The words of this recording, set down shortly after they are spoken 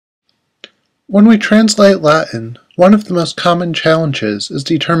When we translate Latin, one of the most common challenges is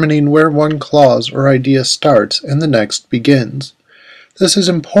determining where one clause or idea starts and the next begins. This is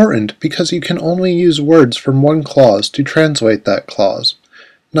important because you can only use words from one clause to translate that clause,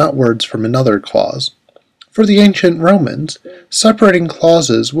 not words from another clause. For the ancient Romans, separating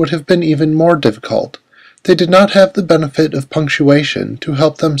clauses would have been even more difficult. They did not have the benefit of punctuation to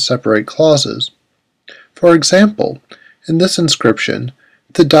help them separate clauses. For example, in this inscription,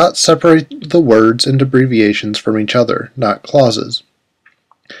 the dots separate the words and abbreviations from each other, not clauses.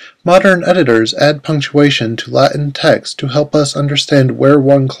 Modern editors add punctuation to Latin text to help us understand where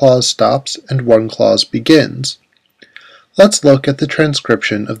one clause stops and one clause begins. Let's look at the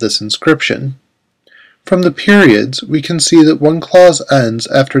transcription of this inscription. From the periods, we can see that one clause ends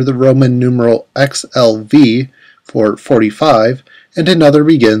after the Roman numeral XLV for 45, and another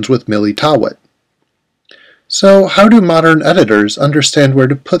begins with militavit. So how do modern editors understand where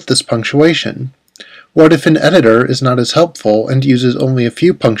to put this punctuation? What if an editor is not as helpful and uses only a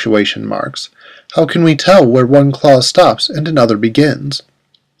few punctuation marks? How can we tell where one clause stops and another begins?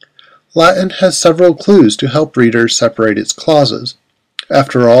 Latin has several clues to help readers separate its clauses.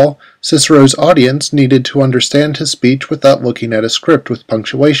 After all, Cicero's audience needed to understand his speech without looking at a script with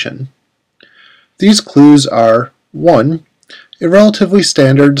punctuation. These clues are 1. A relatively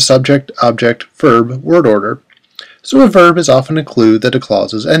standard subject-object-verb word order, so a verb is often a clue that a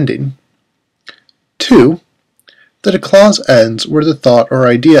clause is ending. 2. That a clause ends where the thought or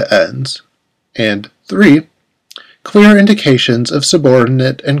idea ends. And 3. Clear indications of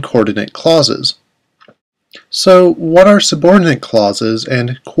subordinate and coordinate clauses. So, what are subordinate clauses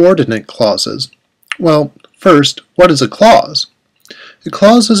and coordinate clauses? Well, first, what is a clause? A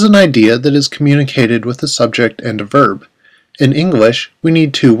clause is an idea that is communicated with a subject and a verb. In English, we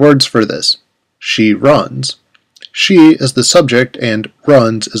need two words for this. She runs. She is the subject and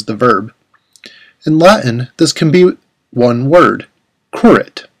runs is the verb. In Latin, this can be one word,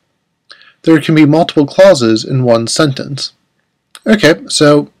 currit. There can be multiple clauses in one sentence. Okay,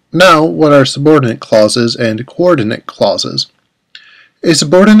 so now what are subordinate clauses and coordinate clauses? A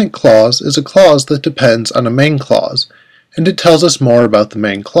subordinate clause is a clause that depends on a main clause, and it tells us more about the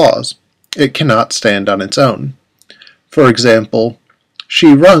main clause. It cannot stand on its own. For example,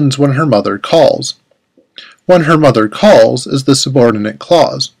 she runs when her mother calls. When her mother calls is the subordinate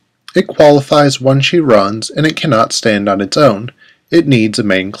clause. It qualifies when she runs and it cannot stand on its own. It needs a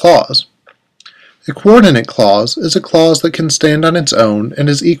main clause. A coordinate clause is a clause that can stand on its own and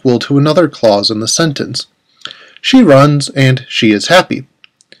is equal to another clause in the sentence. She runs and she is happy.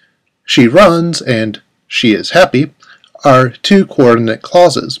 She runs and she is happy are two coordinate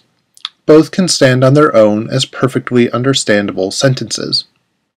clauses. Both can stand on their own as perfectly understandable sentences.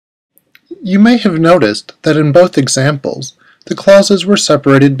 You may have noticed that in both examples, the clauses were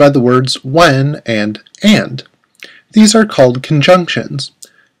separated by the words when and. These are called conjunctions.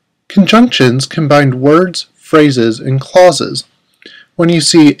 Conjunctions combine words, phrases, and clauses. When you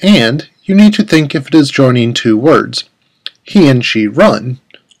see and, you need to think if it is joining two words. He and she run,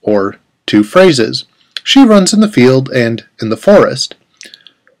 or two phrases. She runs in the field and in the forest.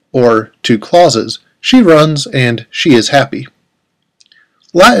 Or two clauses. She runs and she is happy.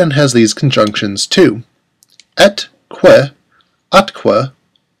 Latin has these conjunctions too. Et, que, atque,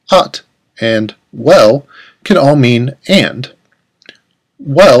 at, and well can all mean and.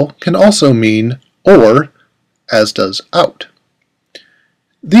 Well can also mean or, as does out.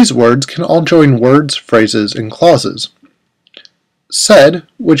 These words can all join words, phrases, and clauses. Sed,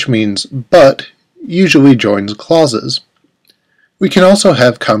 which means but, usually joins clauses. We can also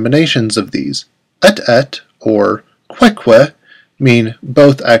have combinations of these. Et or que mean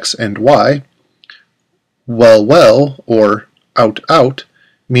both x and y. Well or out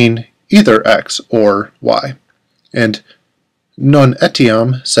mean either x or y. And non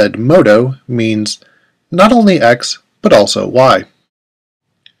etiam sed modo means not only x but also y.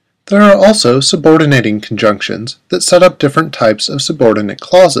 There are also subordinating conjunctions that set up different types of subordinate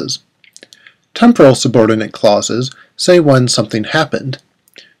clauses. Temporal subordinate clauses say when something happened.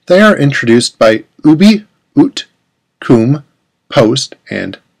 They are introduced by ubi, ut, cum, post,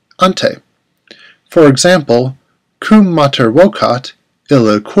 and ante. For example, cum mater vocat,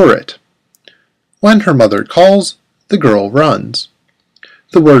 illa currit. When her mother calls, the girl runs.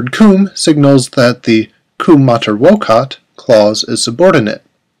 The word cum signals that the cum mater vocat clause is subordinate.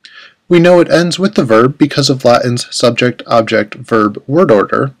 We know it ends with the verb because of Latin's subject-object-verb word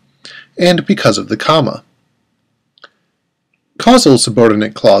order, and because of the comma. Causal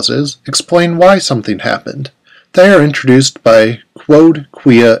subordinate clauses explain why something happened. They are introduced by quod,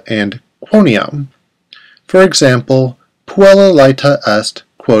 quia, and quoniam. For example, puella laeta est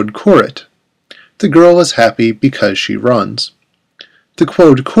quod currit. The girl is happy because she runs. The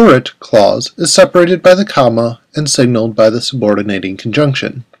quod currit clause is separated by the comma and signaled by the subordinating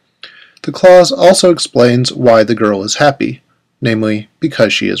conjunction. The clause also explains why the girl is happy, namely,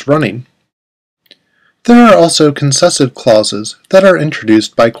 because she is running. There are also concessive clauses that are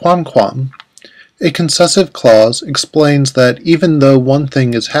introduced by quamquam. A concessive clause explains that even though one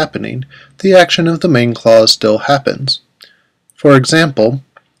thing is happening, the action of the main clause still happens. For example,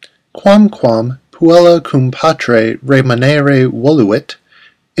 quamquam puella cum patre remanere voluit,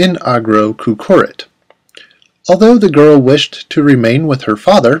 in agro cucurrit. Although the girl wished to remain with her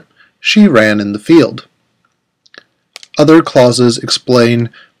father, she ran in the field. Other clauses explain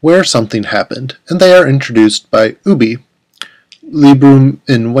where something happened, and they are introduced by ubi. Librum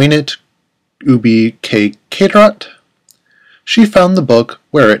invenit ubi que caterat. She found the book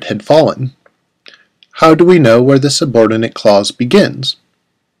where it had fallen. How do we know where the subordinate clause begins?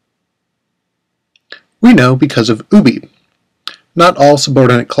 We know because of ubi. Not all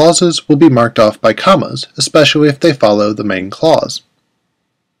subordinate clauses will be marked off by commas, especially if they follow the main clause.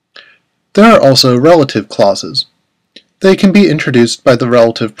 There are also relative clauses. They can be introduced by the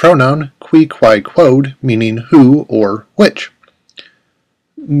relative pronoun qui quae quod, meaning who or which.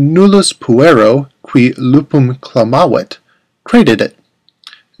 Nullus puero qui lupum clamavit credit it.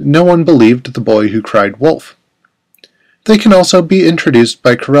 No one believed the boy who cried wolf. They can also be introduced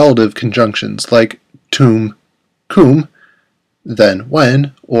by correlative conjunctions like tum, cum, then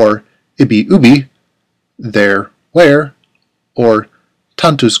when, or ibi ubi, there, where, or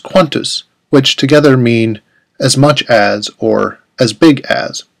tantus quantus, which together mean as much as or as big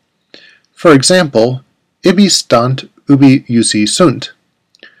as. For example, ibi stant ubi usi sunt.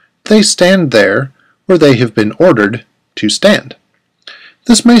 They stand there where they have been ordered to stand.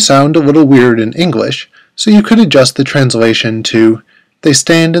 This may sound a little weird in English, so you could adjust the translation to they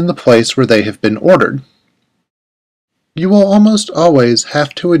stand in the place where they have been ordered. You will almost always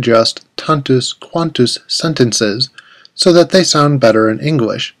have to adjust tantus quantus sentences so that they sound better in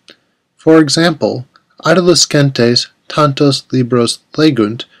English. For example, adolescentes tantos libros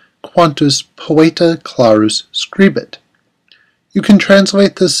legunt quantus poeta clarus scribit. You can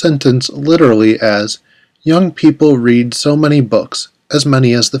translate this sentence literally as, young people read so many books, as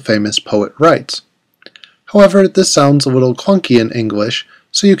many as the famous poet writes. However, this sounds a little clunky in English,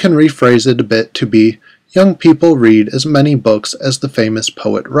 so you can rephrase it a bit to be, young people read as many books as the famous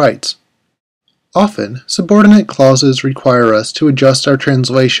poet writes. Often, subordinate clauses require us to adjust our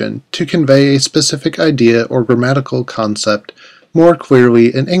translation to convey a specific idea or grammatical concept more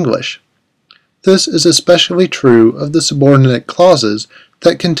clearly in English. This is especially true of the subordinate clauses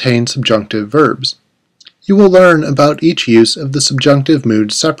that contain subjunctive verbs. You will learn about each use of the subjunctive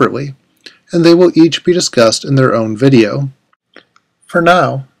mood separately, and they will each be discussed in their own video. For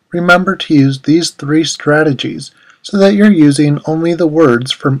now, remember to use these three strategies so that you're using only the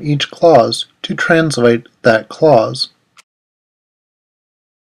words from each clause to translate that clause.